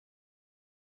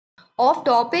Off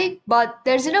topic, but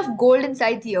there's enough gold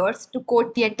inside the earth to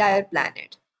coat the entire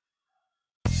planet.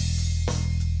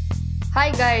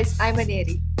 Hi guys, I'm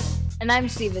Aneri. And I'm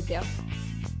Srividhya.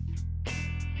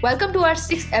 Welcome to our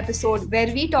sixth episode where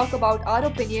we talk about our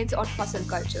opinions on hustle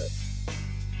culture.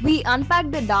 We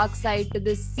unpacked the dark side to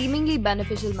this seemingly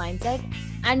beneficial mindset,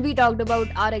 and we talked about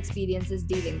our experiences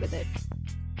dealing with it.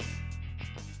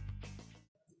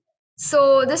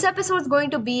 So this episode is going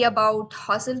to be about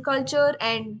hustle culture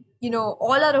and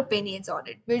all our opinions on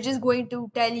it. We're just going to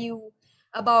tell you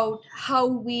about how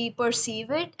we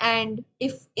perceive it and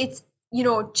if it's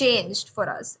changed for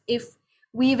us, if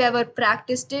we've ever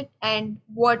practiced it, and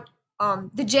what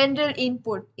the general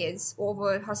input is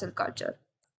over hustle culture.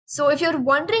 So if you're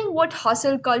wondering what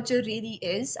hustle culture really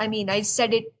is, I mean, I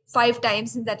said it 5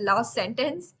 times in that last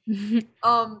sentence.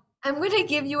 I'm going to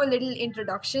give you a little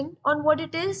introduction on what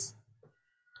it is.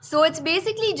 So it's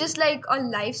basically just like a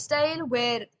lifestyle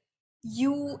where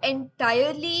you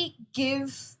entirely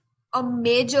give a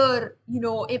major,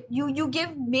 if you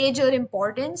give major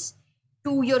importance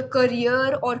to your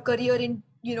career or career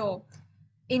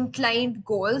inclined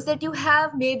goals that you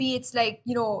have. Maybe it's like,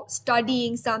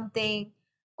 studying something,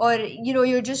 or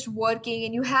you're just working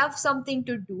and you have something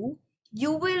to do.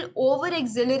 You will over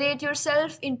exhilarate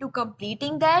yourself into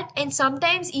completing that, and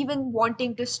sometimes even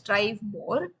wanting to strive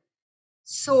more.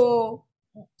 So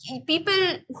people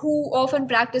who often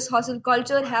practice hustle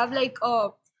culture have like a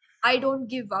I don't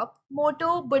give up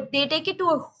motto, but they take it to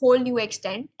a whole new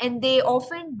extent and they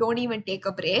often don't even take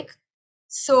a break.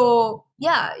 So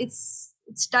yeah, it's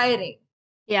tiring.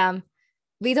 Yeah,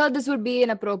 we thought this would be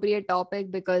an appropriate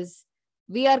topic because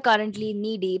we are currently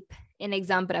knee deep in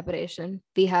exam preparation.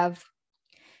 We have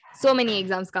so many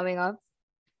exams coming up,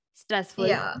 stressful,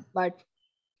 Yeah, but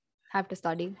have to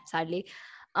study, sadly.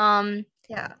 Um,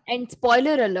 yeah. and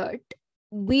spoiler alert,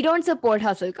 we don't support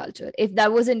hustle culture. If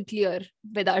that wasn't clear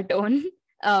with our tone,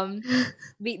 um,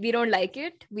 we don't like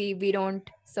it. We don't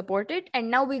support it,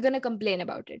 and now we're gonna complain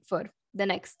about it for the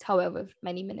next however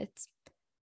many minutes.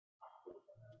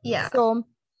 Yeah. So,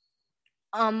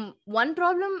 one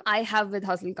problem I have with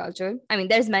hustle culture, I mean,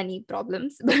 there's many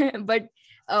problems, but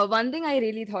one thing I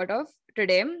really thought of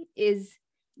today is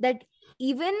that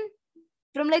even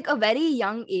from like a very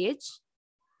young age,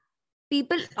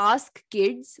 people ask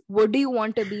kids, what do you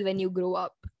want to be when you grow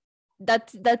up?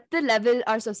 That's the level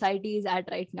our society is at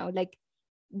right now. Like,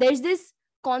 there's this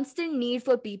constant need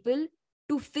for people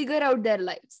to figure out their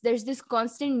lives. There's this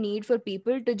constant need for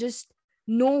people to just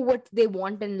know what they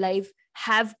want in life,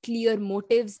 have clear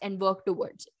motives, and work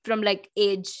towards it from like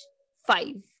age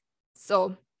 5.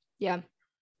 So yeah,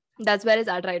 that's where it's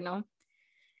at right now.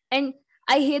 And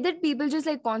I hate that people just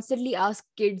like constantly ask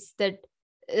kids that,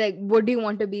 like, what do you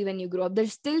want to be when you grow up? They're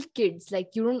still kids.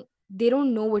 Like, they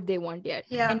don't know what they want yet.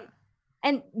 Yeah.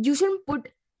 And you shouldn't put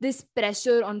this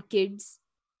pressure on kids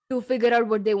to figure out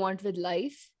what they want with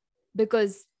life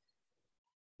because,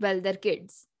 well, they're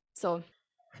kids. So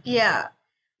Yeah.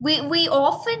 We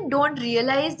often don't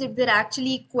realize that we're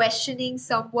actually questioning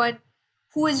someone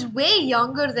who is way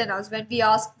younger than us when we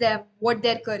ask them what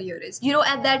their career is.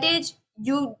 At that age,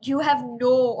 you have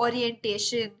no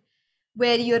orientation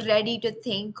where you're ready to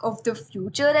think of the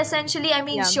future essentially. I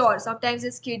mean, yeah, sure, sometimes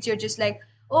as kids you're just like,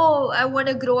 "Oh, I want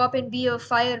to grow up and be a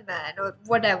fireman or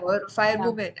whatever, yeah,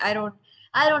 firewoman."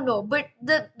 I don't know, but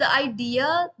the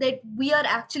idea that we are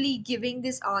actually giving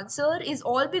this answer is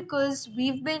all because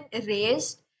we've been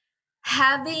raised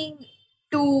having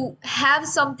to have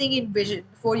something in vision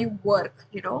before you work.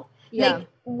 yeah, Like,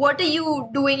 what are you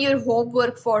doing your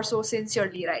homework for so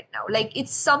sincerely right now? Like,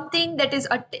 it's something that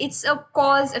it's a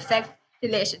cause effect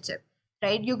relationship,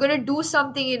 right? You're going to do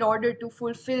something in order to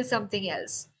fulfill something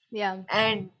else. yeah,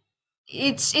 And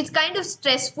it's kind of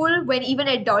stressful when even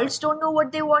adults don't know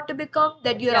what they want to become,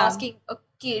 that you're yeah, asking a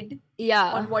kid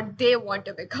yeah. on what they want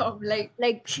to become. Like,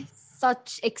 Like,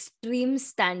 such extreme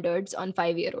standards on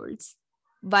 5-year-olds.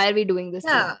 Why are we doing this to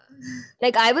them? yeah,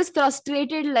 Like, I was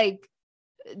frustrated, like,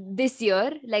 this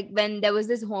year, like when there was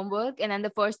this homework, and then the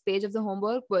first page of the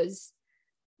homework was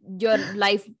your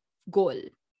life goal.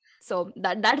 So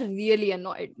that really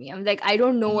annoyed me. I'm like, I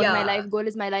don't know what my yeah, life goal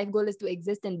is. My life goal is to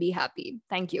exist and be happy.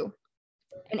 Thank you.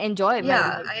 And enjoy my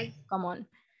yeah. life. Come on.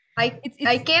 I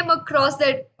It's came across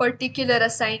that particular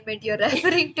assignment you're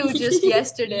referring to just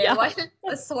yesterday yeah.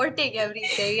 while sorting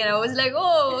everything, and I was like,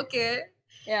 oh, okay.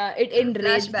 Yeah, it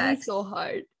enraged me Flashbacks. so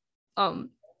hard. Um,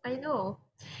 I know.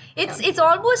 yeah. It's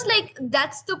almost like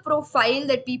that's the profile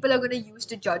that people are going to use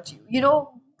to judge you.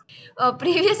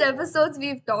 Previous episodes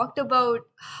we've talked about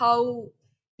how,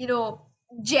 you know,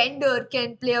 gender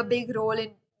can play a big role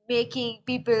in making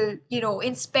people,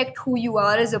 inspect who you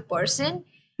are as a person.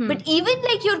 Hmm. But even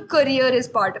like your career is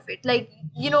part of it. Like,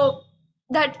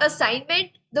 that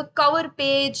assignment, the cover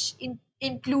page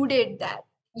included that.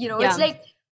 It's Yeah. like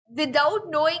without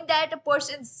knowing that a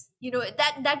person's,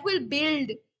 that will build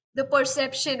the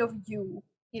perception of you,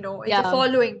 in the Yeah.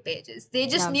 following pages. They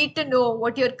just Yeah. need to know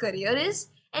what your career is,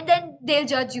 and then they'll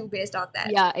judge you based on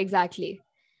that. Yeah, exactly.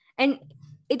 And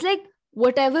it's like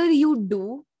whatever you do,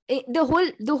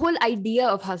 the whole idea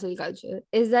of hustle culture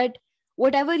is that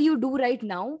whatever you do right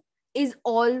now is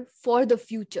all for the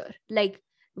future. Like,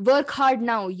 work hard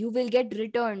now, you will get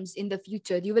returns in the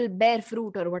future, you will bear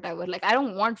fruit or whatever. Like, I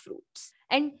don't want fruits.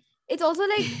 And it's also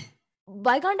like,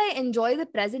 why can't I enjoy the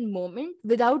present moment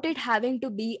without it having to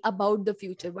be about the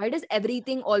future? Why does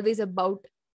everything always about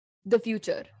the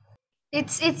future?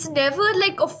 It's never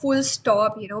like a full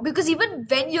stop, because even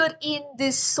when you're in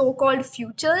this so-called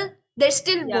future, there's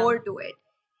still Yeah. more to it.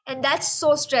 And that's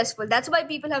so stressful. That's why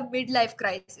people have midlife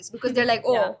crisis, because they're like,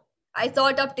 Yeah. oh, I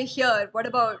thought up to here. What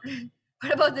about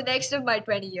what about the next of my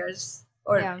 20 years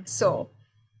or Yeah. so?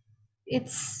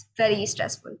 It's very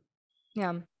stressful.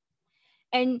 Yeah.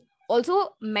 And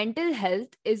also, mental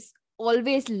health is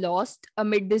always lost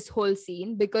amid this whole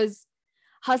scene because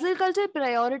hustle culture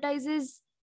prioritizes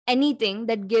anything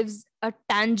that gives a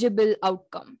tangible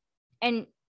outcome. And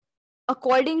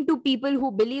according to people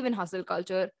who believe in hustle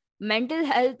culture, mental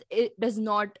health, it does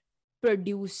not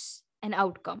produce an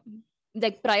outcome.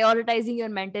 Like, prioritizing your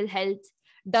mental health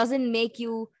doesn't make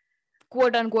you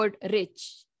quote unquote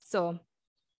rich. So,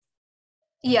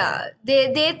 Yeah,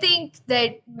 they think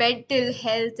that mental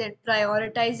health and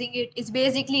prioritizing it is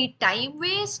basically time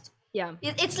waste. yeah.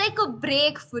 It's like a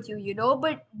break for you,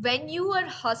 but when you are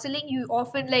hustling, you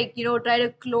often like, try to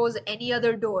close any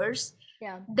other doors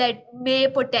Yeah. that may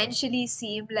potentially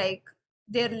seem like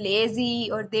they're lazy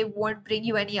or they won't bring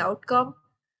you any outcome.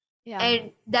 Yeah.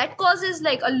 And that causes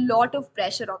like a lot of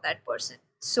pressure on that person.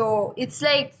 So it's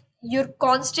like you're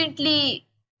constantly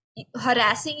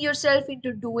harassing yourself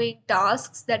into doing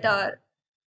tasks that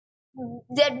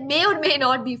may or may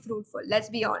not be fruitful. Let's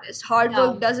be honest, hard Yeah.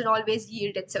 work doesn't always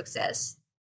yield in success.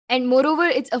 And moreover,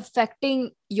 it's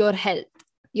affecting your health.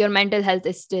 Your mental health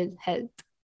is still health.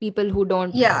 People who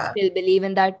don't Yeah, still believe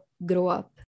in that, grow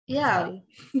up. yeah, Sorry.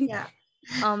 yeah.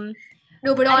 um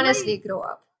No, but I might honestly, grow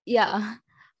up. Yeah,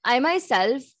 I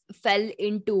myself fell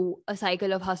into a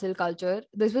cycle of hustle culture.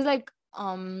 This was like,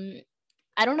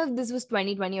 I don't know if this was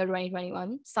 2020 or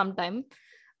 2021 sometime.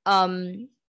 um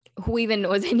who even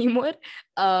knows anymore.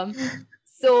 I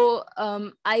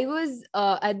was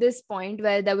at this point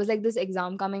where there was like this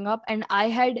exam coming up, and I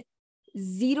had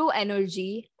zero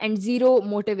energy and zero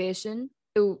motivation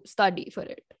to study for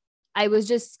it. I was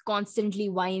just constantly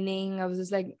whining. I was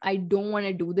just like, I don't want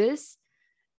to do this.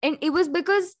 And it was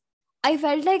because I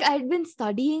felt like I'd been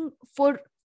studying for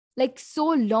like so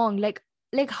long. Like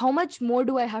how much more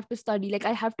do I have to study? Like,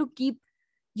 I have to keep,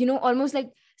 almost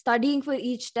like studying for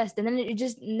each test, and then it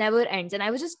just never ends. And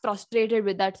I was just frustrated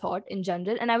with that thought in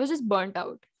general, and I was just burnt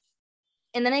out.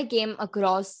 And then I came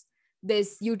across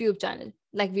this YouTube channel,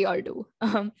 like we all do,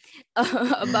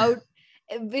 about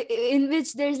in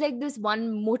which there's like this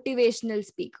one motivational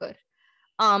speaker,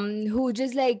 who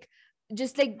just like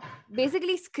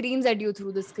basically screams at you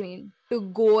through the screen to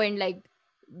go and like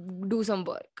do some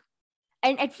work.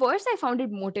 And at first I found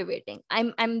it motivating.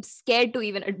 I'm scared to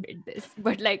even admit this,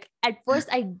 but like at first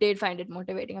I did find it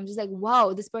motivating. I'm just like,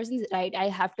 wow, this person's right, I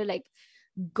have to like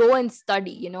go and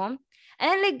study. And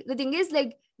then, like, the thing is,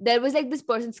 like, there was like this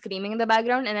person screaming in the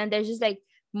background, and then there's just like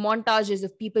montages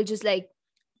of people just like,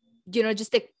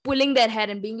 just like pulling their hair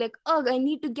and being like, oh, I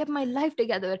need to get my life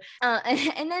together.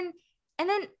 And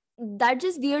then that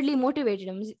just weirdly motivated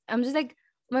him. I'm just like,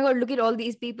 oh my god, look at all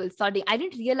these people studying. I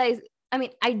didn't realize, I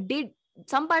mean, I did,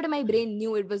 some part of my brain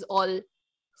knew it was all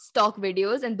stock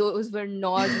videos and those were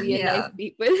not real life Yeah.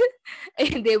 people.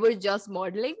 And they were just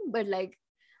modeling. But like,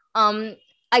 um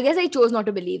I guess I chose not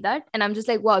to believe that, and I'm just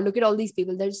like, wow, look at all these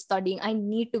people, they're just studying, I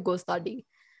need to go study.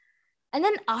 And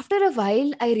then after a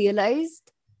while, I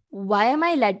realized, why am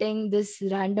I letting this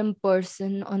random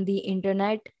person on the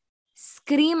internet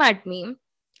scream at me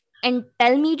and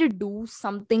tell me to do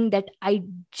something that I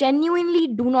genuinely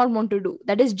do not want to do,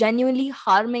 that is genuinely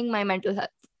harming my mental health?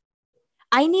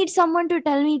 I need someone to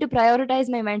tell me to prioritize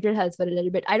my mental health for a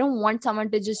little bit. I don't want someone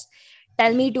to just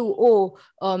tell me to, oh,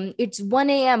 it's 1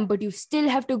 a.m., but you still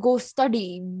have to go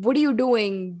study. What are you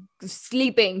doing?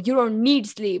 Sleeping. You don't need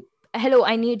sleep. Hello,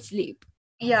 I need sleep.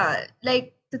 Yeah,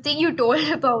 like the thing you told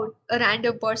about a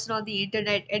random person on the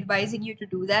internet advising you to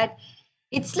do that,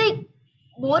 it's like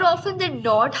more often than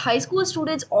not, high school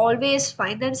students always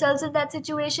find themselves in that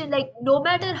situation. Like, no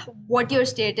matter what your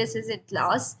status is in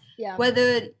class, Yeah, whether,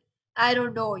 I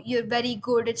don't know, you're very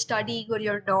good at studying or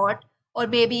you're not, or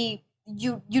maybe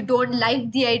you don't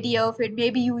like the idea of it,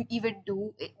 maybe you even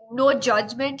do. No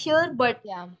judgment here, but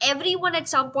yeah, everyone at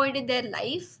some point in their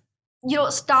life,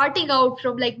 starting out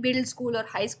from like middle school or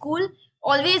high school,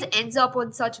 always ends up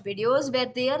on such videos where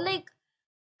they are like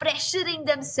pressuring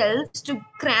themselves to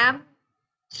cram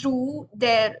through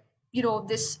their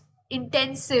this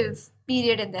intensive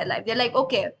period in their life. They're like,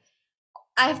 okay,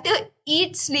 I have to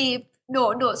eat, sleep.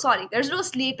 No, sorry, there's no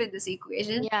sleep in this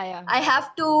equation. yeah, yeah, I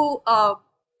have to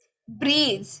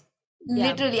breathe. yeah,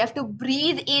 Literally, I have to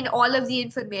breathe in all of the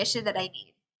information that I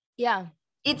need. yeah,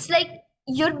 It's like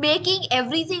you're making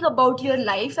everything about your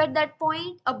life at that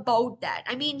point about that.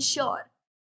 I mean, sure,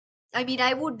 I mean,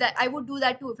 I would do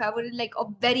that too if I were in like a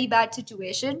very bad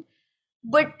situation.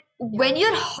 But yeah, when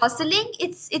you're hustling,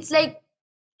 it's like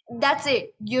that's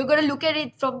it. You're gonna look at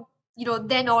it from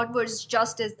then onwards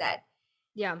just as that.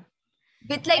 yeah.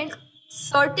 With like And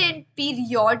certain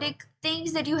periodic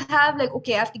things that you have, like,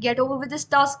 okay, I have to get over with this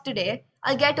task today.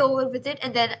 I'll get over with it,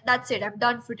 and then that's it. I'm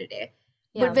done for today.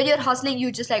 But yeah, when you're hustling,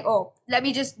 you just like, oh, let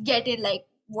me just get in like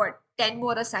what 10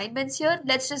 more assignments here.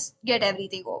 Let's just get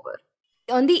everything over.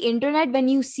 on the internet, when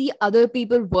you see other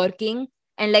people working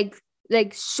and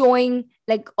like showing,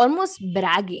 like almost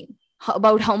bragging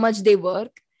about how much they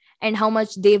work and how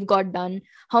much they've got done,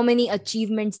 how many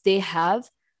achievements they have,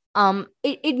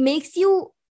 it makes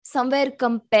you somewhere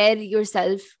compare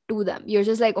yourself to them. You're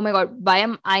just like, oh my god, why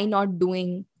am I not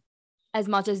doing as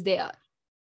much as they are?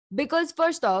 Because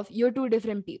first off, you're two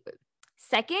different people.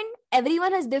 Second,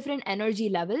 everyone has different energy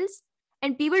levels,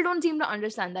 and people don't seem to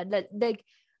understand that like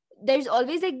there's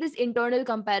always like this internal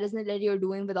comparison that you're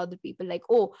doing with other people, like,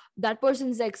 oh, that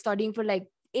person's like studying for like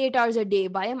 8 hours a day,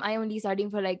 why am I only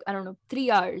studying for like, I don't know, 3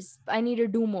 hours? I need to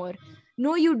do more.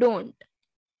 No, you don't.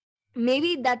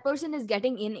 Maybe that person is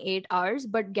getting in 8 hours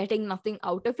but getting nothing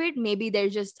out of it. Maybe they're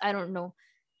just, I don't know,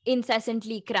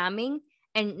 incessantly cramming,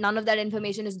 and none of that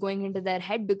information is going into their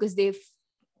head because they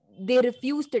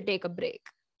refuse to take a break.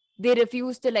 They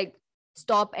refuse to like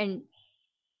stop and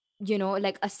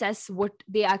like assess what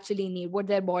they actually need, what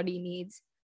their body needs.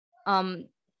 um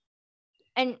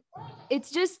and it's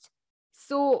just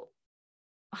so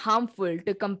harmful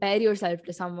to compare yourself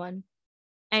to someone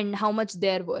and how much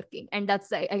they're working. And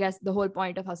that's, I guess, the whole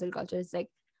point of hustle culture. It's like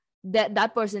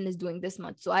that person is doing this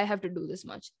much, so I have to do this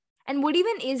much. And what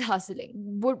even is hustling?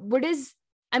 What is,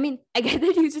 I mean, I get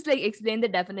that you just like explain the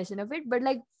definition of it, but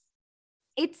like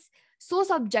it's so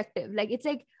subjective. Like it's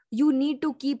like you need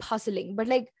to keep hustling, but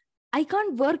like I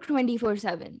can't work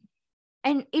 24/7.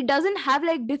 And it doesn't have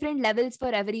like different levels for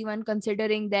everyone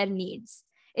considering their needs.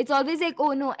 It's always like,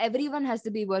 oh no, everyone has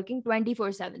to be working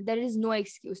 24/7. There is no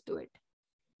excuse to it.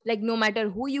 Like no matter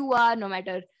who you are, no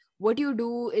matter what you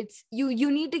do, it's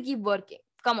you need to keep working.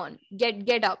 Come on,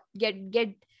 get up,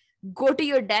 get go to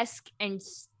your desk and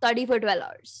study for 12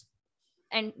 hours.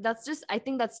 And that's just, I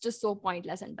think that's just so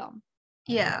pointless and dumb.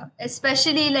 Yeah,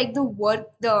 especially like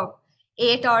the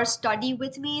 8 hour study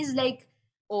with me is like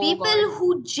Oh people god.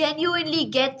 who genuinely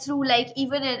get through like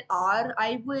even an hour.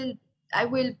 I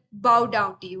will bow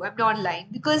down to you. I'm not lying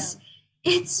Yeah, because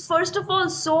it's first of all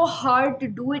so hard to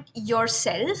do it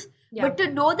yourself, yeah, but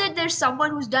to know that there's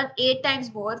someone who's done 8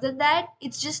 times more than that,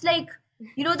 it's just like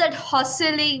that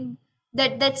hustling,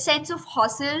 that sense of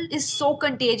hustle is so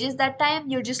contagious that time.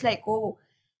 You're just like, oh,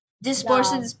 this yeah,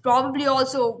 person's probably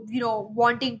also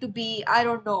wanting to be, I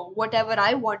don't know, whatever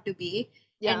I want to be,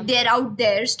 yeah, and they're out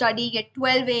there studying at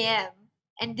 12 a.m.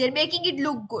 and they're making it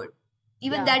look good.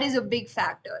 Even yeah. that is a big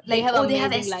factor. They Like, have oh, they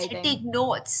have amazing aesthetic lighting.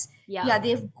 notes. Yeah, Yeah, they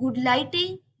have good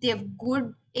lighting, they have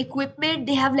good equipment,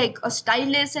 they have like a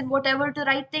stylus and whatever to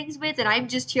write things with, and I'm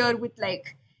just here with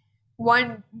like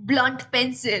one blunt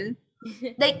pencil.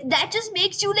 Like, that just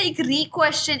makes you like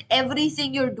re-question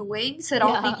everything you're doing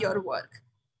surrounding yeah, your work.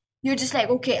 You're just like,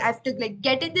 okay, I have to like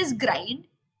get in this grind,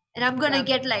 and I'm gonna yeah,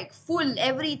 get like full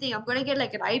everything. I'm gonna get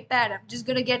like an iPad. I'm just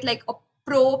gonna get like a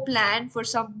pro plan for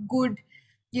some good,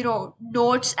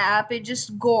 notes app and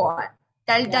just go on.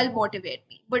 That'll yeah. motivate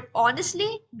me. But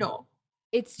honestly, no.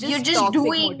 It's You're just just toxic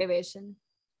doing motivation.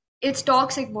 it's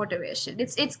toxic motivation.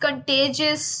 It's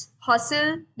contagious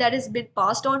hustle that has been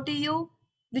passed on to you,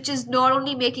 which is not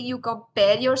only making you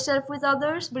compare yourself with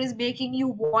others, but is making you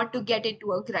want to get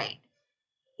into a grind.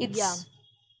 Yeah. It's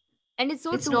And it's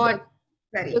so it's true. The not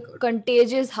very the good.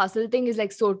 contagious hustle thing is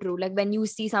like so true. Like when you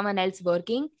see someone else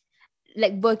working,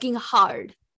 like working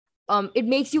hard, it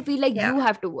makes you feel like Yeah. you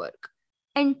have to work.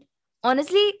 And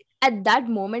honestly, at that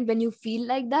moment when you feel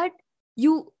like that,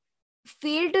 you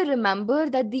fail to remember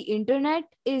that the internet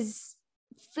is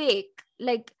fake.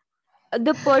 Like,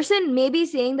 the person may be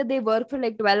saying that they work for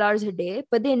like 12 hours a day,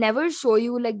 but they never show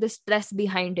you like the stress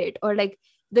behind it, or like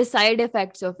the side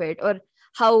effects of it, or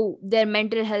how their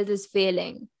mental health is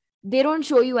failing. They don't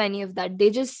show you any of that. They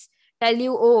just tell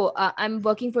you, oh, I'm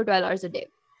working for 12 hours a day,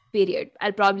 period.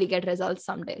 I'll probably get results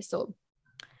someday. So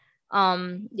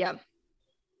yeah,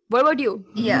 what about you?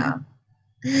 Yeah.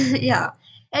 Yeah.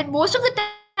 And most of the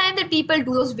time that people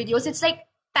do those videos, it's like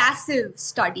passive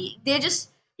studying. They're just,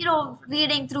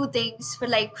 reading through things for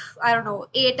like, I don't know,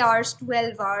 8 hours,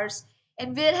 12 hours.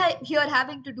 And we're here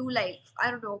having to do like,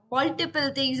 I don't know,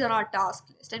 multiple things on our task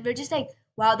list. And we're just like,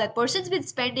 wow, that person's been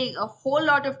spending a whole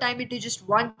lot of time into just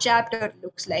one chapter, it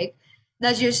looks like.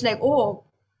 That's just like, oh,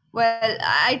 well,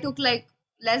 I took like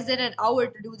less than an hour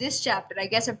to do this chapter. I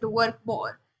guess I have to work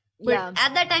more. But Yeah,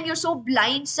 at that time, you're so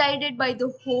blindsided by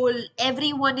the whole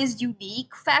everyone is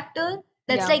unique factor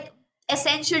that's yeah, like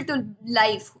essential to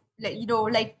life. Like,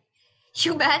 like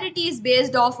humanity is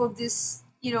based off of this,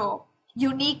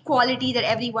 unique quality that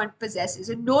everyone possesses.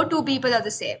 And no two people are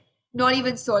the same, not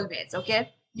even soulmates,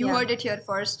 okay? You yeah. heard it here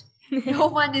first. No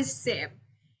one is same.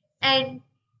 And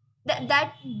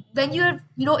that when you're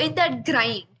in that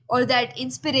grind or that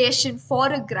inspiration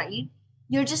for a grind,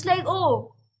 you're just like,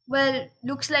 oh, well,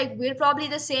 looks like we're probably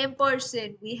the same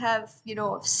person. We have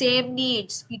same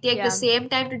needs. We take the Yeah, same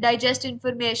time to digest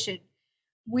information.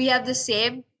 We have the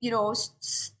same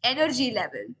energy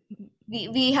level.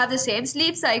 We have the same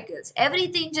sleep cycles.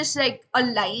 Everything just like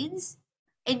aligns,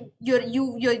 and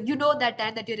you know that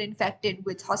time that you're infected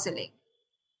with hustling.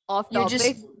 off You're topic,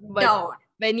 just but down.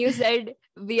 when you said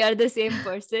we are the same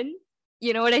person,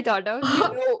 you know what I thought of?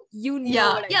 You know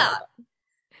Yeah, what I thought yeah. of.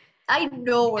 I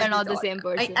know We are what you not the thought. same I,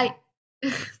 person. I,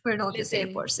 we're not the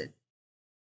same Listen, person.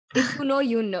 if you know,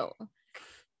 you know.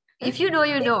 If you know,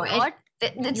 you If know, and not,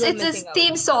 it's you're it's a missing out.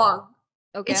 theme song.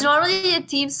 It's Okay. not only a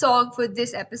theme song for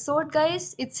this episode,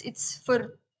 guys. It's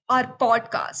for our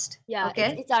podcast. Yeah, it's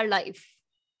Okay, it's our life.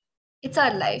 it's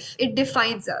our life. It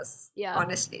defines us, Yeah.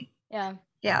 honestly. Yeah.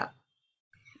 Yeah,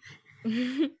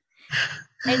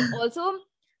 And also,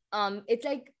 it's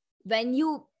like when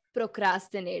you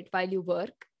procrastinate while you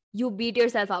work, you beat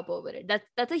yourself up over it.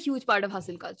 That's a huge part of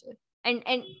hustle culture. And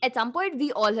at some point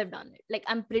we all have done it. Like,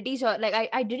 I'm pretty sure, like,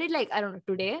 I did it, like, I don't know,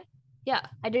 today. Yeah,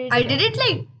 I did it I today. did it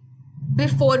like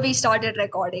before we started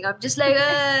recording. I'm just like,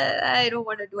 I don't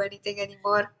want to do anything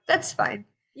anymore. That's fine.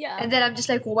 Yeah. And then I'm just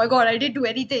like, oh my god, I didn't do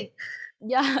anything.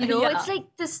 Yeah. It's Yeah. like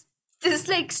this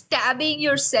like stabbing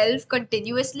yourself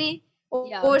continuously over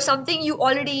Yeah. something you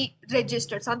already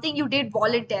registered, something you did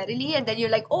voluntarily, and then you're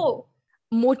like, oh,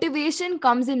 Motivation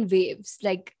comes in waves.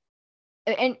 Like,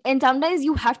 and sometimes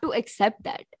you have to accept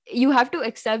that. You have to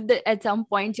accept that at some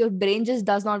point your brain just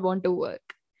does not want to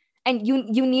work, and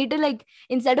you need to, like,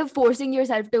 instead of forcing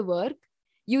yourself to work,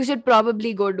 you should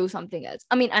probably go do something else.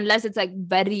 I mean, unless it's like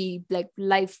very like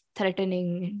life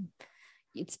threatening,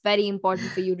 it's very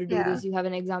important for you to do yeah, this, you have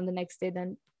an exam the next day,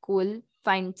 then cool,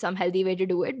 find some healthy way to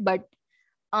do it. But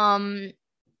um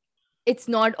it's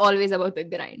not always about the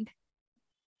grind.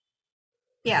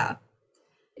 yeah. And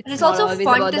It's it's not also always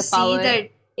fun about to the see power. that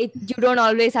You don't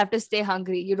always have to stay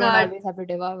hungry, you don't that always have to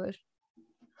devour.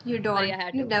 you Sorry, don't, I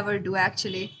had you to. never do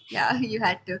actually. Yeah, you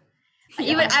had to.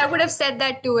 Even Yeah. I would have said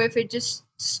that too if it just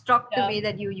struck to Yeah. me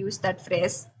that you used that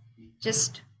phrase.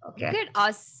 Just Look okay. at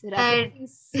us And referencing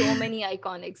so many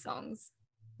iconic songs.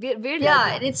 We're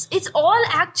yeah, and legends. it's all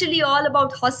actually all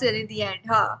about hustle in the end,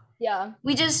 huh? Yeah.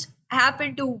 We just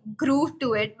happen to groove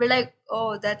to it. We're like,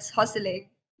 oh, that's hustling.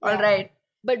 All Yeah. right,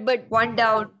 But one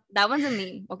down. listen, that one's a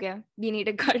meme. Okay. We need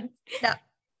a cut. Yeah,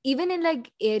 Even in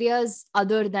like areas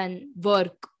other than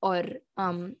work or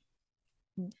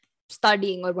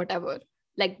studying or whatever,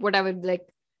 like whatever, like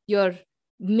your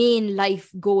main life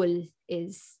goal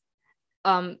is,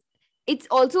 um it's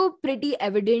also pretty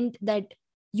evident that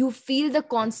you feel the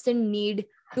constant need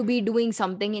to be doing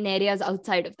something in areas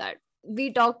outside of that.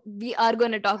 We are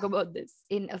going to talk about this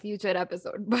in a future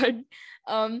episode. But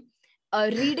um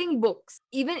reading books,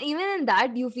 even in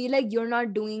that, you feel like you're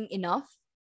not doing enough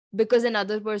because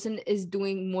another person is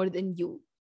doing more than you,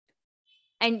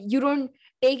 and you don't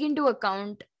take into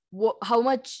account how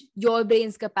much your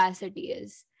brain's capacity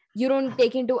is. You don't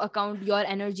take into account your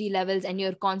energy levels and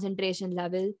your concentration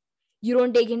level. You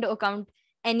don't take into account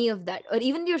any of that, or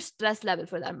even your stress level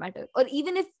for that matter, or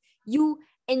even if you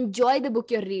enjoy the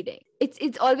book you're reading.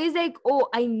 It's always like, oh,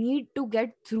 I need to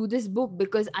get through this book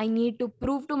because I need to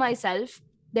prove to myself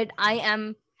that I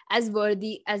am as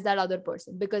worthy as that other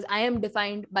person, because I am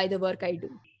defined by the work I do.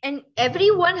 And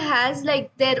everyone has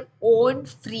like their own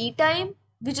free time,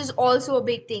 which is also a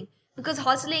big thing, because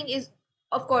hustling is,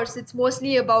 of course, it's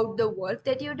mostly about the work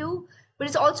that you do, but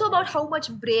it's also about how much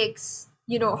breaks,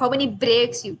 how many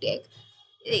breaks you take.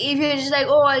 If you're just like,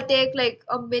 oh, I'll take like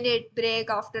a minute break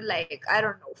after, like, I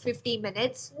don't know, 50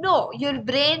 minutes, no, your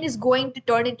brain is going to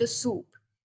turn into soup.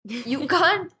 You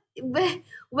can't.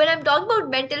 When I'm talking about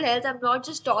mental health, I'm not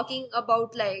just talking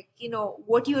about, like,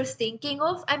 what you're thinking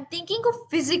of. I'm thinking of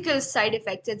physical side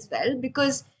effects as well,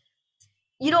 because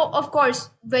of course,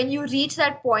 when you reach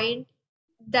that point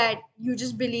that you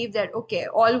just believe that, okay,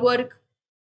 all work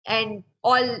and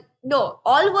all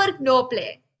work, no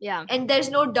play. Yeah. And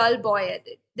there's no dull boy at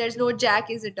it. There's no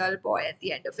Jack is a dull boy at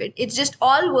the end of it. It's just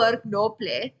all work, no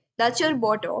play. That's your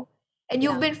motto. And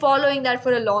you've Yeah. been following that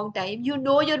for a long time. You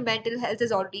know your mental health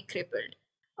is already crippled.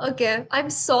 Okay.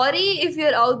 I'm sorry if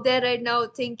you're out there right now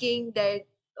thinking that,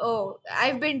 oh,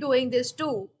 I've been doing this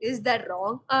too. Is that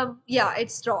wrong? Yeah,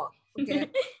 it's wrong. Okay.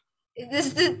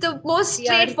 This is the most We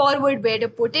are. straightforward way to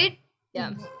put it.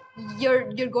 Yeah.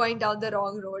 You're going down the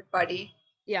wrong road, buddy.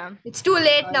 Yeah. It's too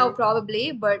late now, Sorry.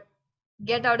 probably, but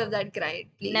get out of that grind,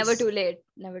 Never please. too late.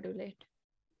 Never too late.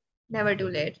 Never too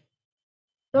late.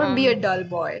 Don't be a Um, dull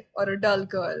boy or a dull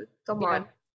girl. Come we are on.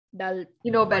 dull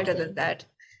You know better than person, that.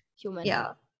 human.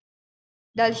 Yeah.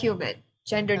 Dull human.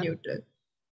 Gender Yeah. neutral.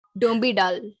 Don't be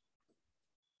dull.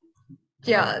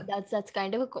 No, Yeah. that's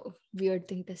kind of a weird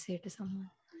thing to say to someone.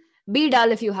 Be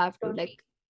dull if you have to, Don't be. like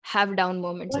have down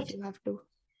moments if What? you have to,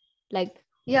 like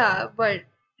Yeah, but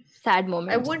sad I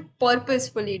moments. wouldn't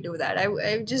purposefully do that.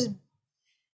 I just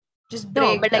No,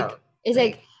 break but like down. it's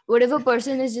like Like, what if a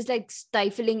person is just like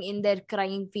stifling in their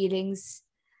crying feelings,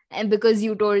 and because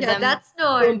you told yeah, them that's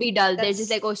not don't be dull, they're just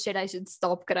like, that's oh shit, I should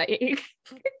stop crying.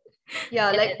 yeah,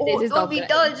 And like, then they oh, just don't stop be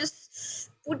dull, crying. just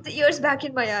put the ears back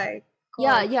in my eye.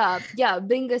 Yeah, God. yeah,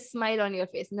 bring a smile on your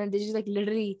face, and then they're just like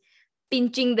literally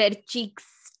pinching their cheeks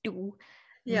to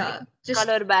Yeah. bring Just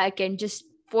color back and just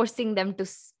forcing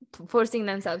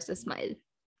themselves to smile.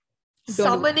 Don't do that.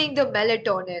 summoning the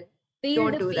melatonin. Feel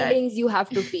Don't the do that. feelings you have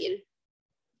to feel.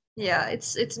 Yeah,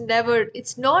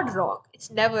 it's not wrong. It's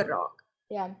never wrong.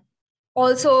 Yeah.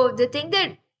 Also, the thing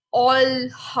that all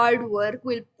hard work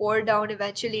will pour down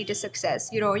eventually to success.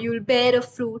 You'll bear a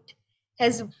fruit,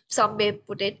 as some may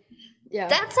put it. Yeah.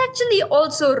 That's actually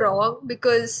also wrong,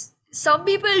 because some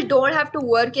people don't have to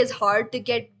work as hard to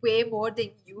get way more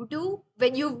than you do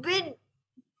when you've been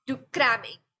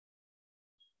cramming.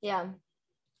 Yeah.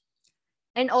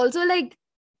 And also like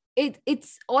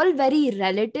it's all very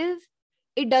relative.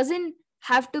 It doesn't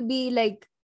have to be like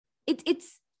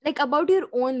it's like about your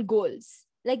own goals.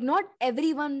 Like not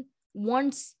everyone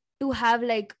wants to have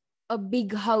like a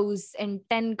big house and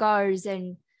 10 cars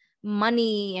and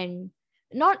money, and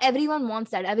not everyone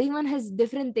wants that. Everyone has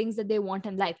different things that they want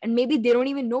in life, and maybe they don't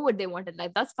even know what they want in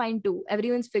life. That's fine too.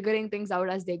 Everyone's figuring things out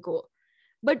as they go.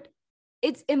 But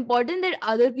it's important that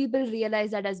other people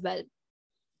realize that as well.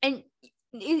 And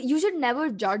you should never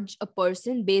judge a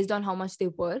person based on how much they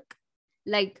work.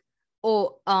 Like,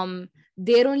 oh,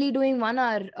 they're only doing 1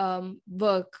 hour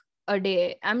work a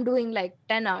day, I'm doing like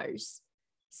 10 hours,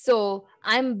 so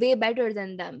I'm way better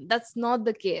than them. That's not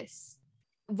the case.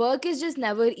 Work is just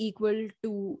never equal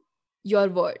to your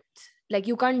worth. Like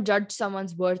you can't judge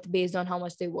someone's worth based on how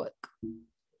much they work.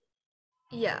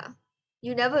 Yeah.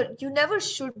 You never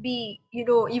should be,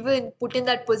 even put in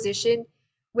that position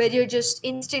where you're just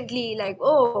instantly like,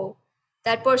 oh,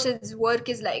 that person's work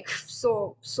is like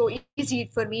so easy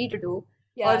for me to do, or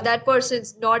Yeah. that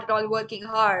person's not at all working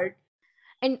hard.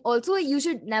 And also you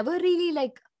should never really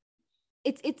like,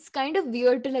 it's kind of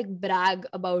weird to like brag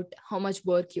about how much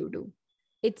work you do.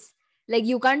 It's like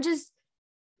you can't just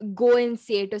go and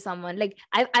say to someone, like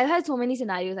I've had so many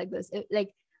scenarios like this.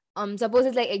 Like suppose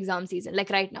it's like exam season, like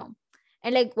right now,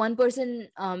 and like one person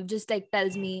just like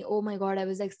tells me, oh my god, I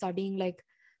was like studying like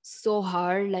so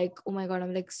hard, like oh my god,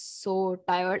 I'm like so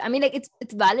tired. I mean, like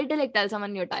it's valid to like tell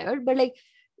someone you're tired, but like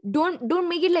don't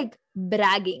make it like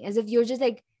bragging as if you're just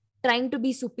like trying to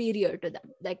be superior to them.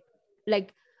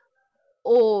 Like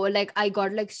oh, like I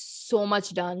got like so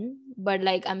much done, but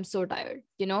like I'm so tired.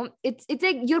 It's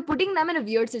like you're putting them in a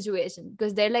weird situation,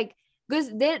 because they're like, because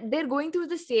they're going through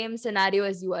the same scenario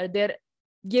as you are. They're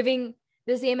giving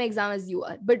the same exam as you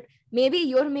are, but maybe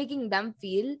you're making them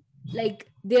feel like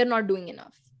they're not doing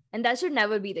enough, and that should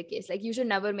never be the case. Like you should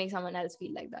never make someone else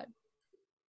feel like that.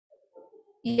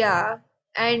 Yeah.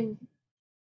 And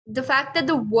the fact that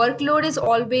the workload is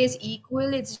always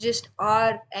equal, it's just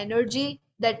our energy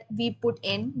that we put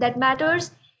in that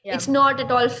matters. Yeah. It's not at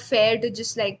all fair to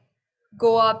just like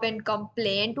go up and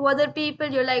complain to other people.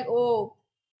 You're like, oh,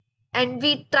 and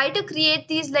we try to create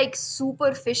these like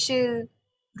superficial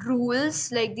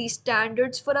rules, like these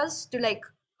standards for us to like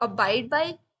abide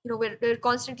by. We're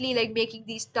constantly like making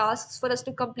these tasks for us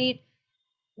to complete.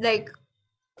 Like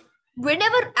we're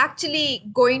never actually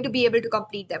going to be able to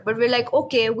complete them, but we're like,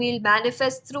 okay, we'll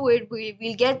manifest through it,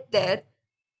 we'll get there.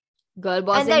 Girl And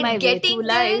bossing my that way through getting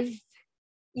there, life.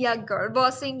 yeah, girl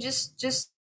bossing, just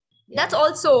that's Yeah.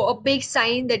 also a big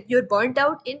sign that you're burnt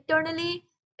out internally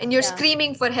and you're Yeah.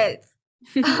 screaming for help.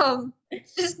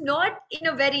 Just not in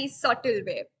a very subtle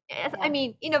way. I Yeah.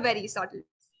 mean, in a very subtle.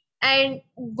 And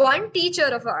one teacher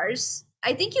of ours,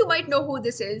 I think you might know who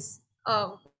this is,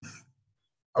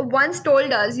 once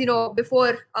told us,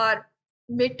 before our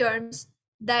midterms,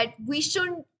 that we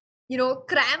shouldn't,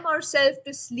 cram ourselves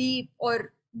to sleep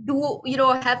or do,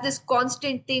 have this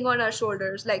constant thing on our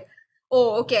shoulders. Like,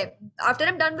 oh, okay, after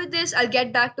I'm done with this, I'll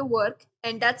get back to work,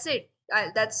 and that's it.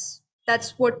 That's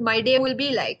what my day will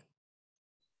be like.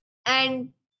 And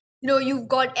you've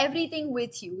got everything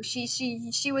with you.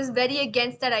 She was very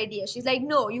against that idea. She's like,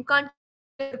 no, you can't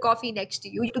keep your coffee next to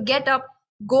you. You have to get up,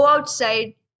 go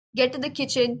outside, get to the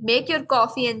kitchen, make your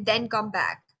coffee, and then come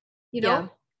back you Yeah. know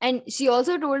And she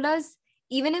also told us,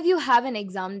 even if you have an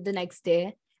exam the next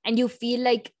day and you feel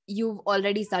like you've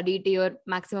already studied to your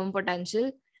maximum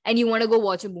potential and you want to go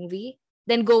watch a movie,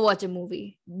 then go watch a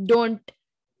movie.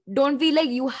 Don't feel like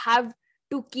you have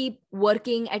to keep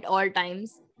working at all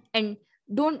times, and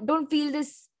don't feel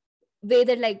this way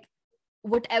that like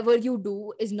whatever you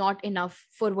do is not enough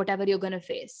for whatever you're going to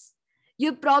face.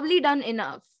 You've probably done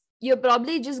enough. You're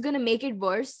probably just going to make it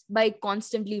worse by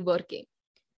constantly working.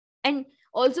 And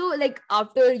also, like,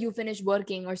 after you finish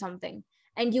working or something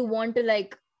and you want to,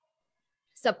 like,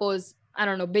 suppose, I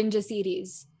don't know, binge a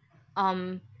series,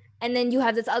 um and then you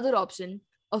have this other option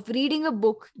of reading a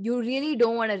book you really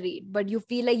don't want to read but you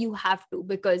feel like you have to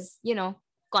because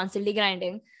constantly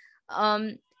grinding.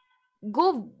 um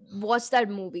Go watch that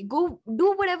movie, go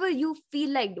do whatever you feel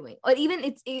like doing. Or even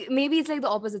maybe it's like the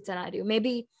opposite scenario.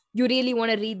 Maybe you really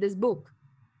want to read this book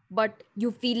but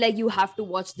you feel like you have to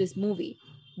watch this movie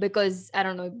because, I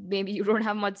don't know, maybe you don't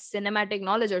have much cinematic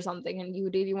knowledge or something and you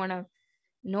really want to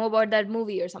know about that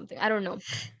movie or something, I don't know.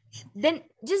 Then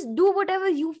just do whatever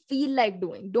you feel like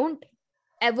doing. Don't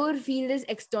ever feel this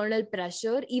external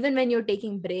pressure even when you're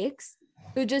taking breaks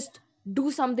to just do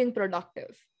something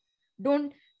productive.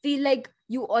 Don't feel like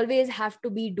you always have to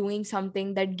be doing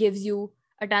something that gives you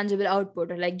a tangible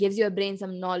output or like gives your brain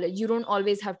some knowledge. You don't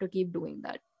always have to keep doing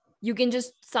that. You can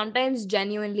just sometimes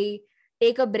genuinely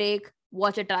take a break,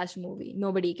 watch a trash movie,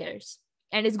 nobody cares,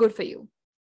 and it's good for you.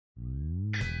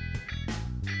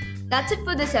 that's it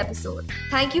for this episode.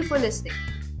 Thank you for listening.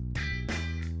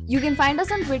 You can find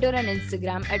us on Twitter and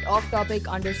Instagram at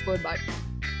offtopic_but.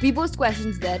 We post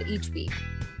questions there each week.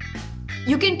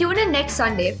 You can tune in next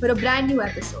Sunday for a brand new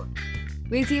episode.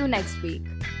 We'll see you next week.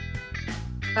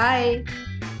 Bye.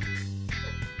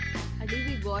 I think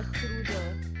we got through the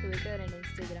Twitter and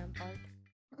Instagram part.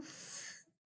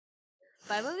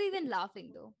 Why were we even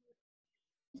laughing though?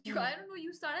 I don't know,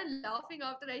 you started laughing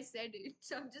after I said it.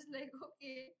 So I'm just like,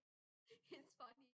 okay, it's funny.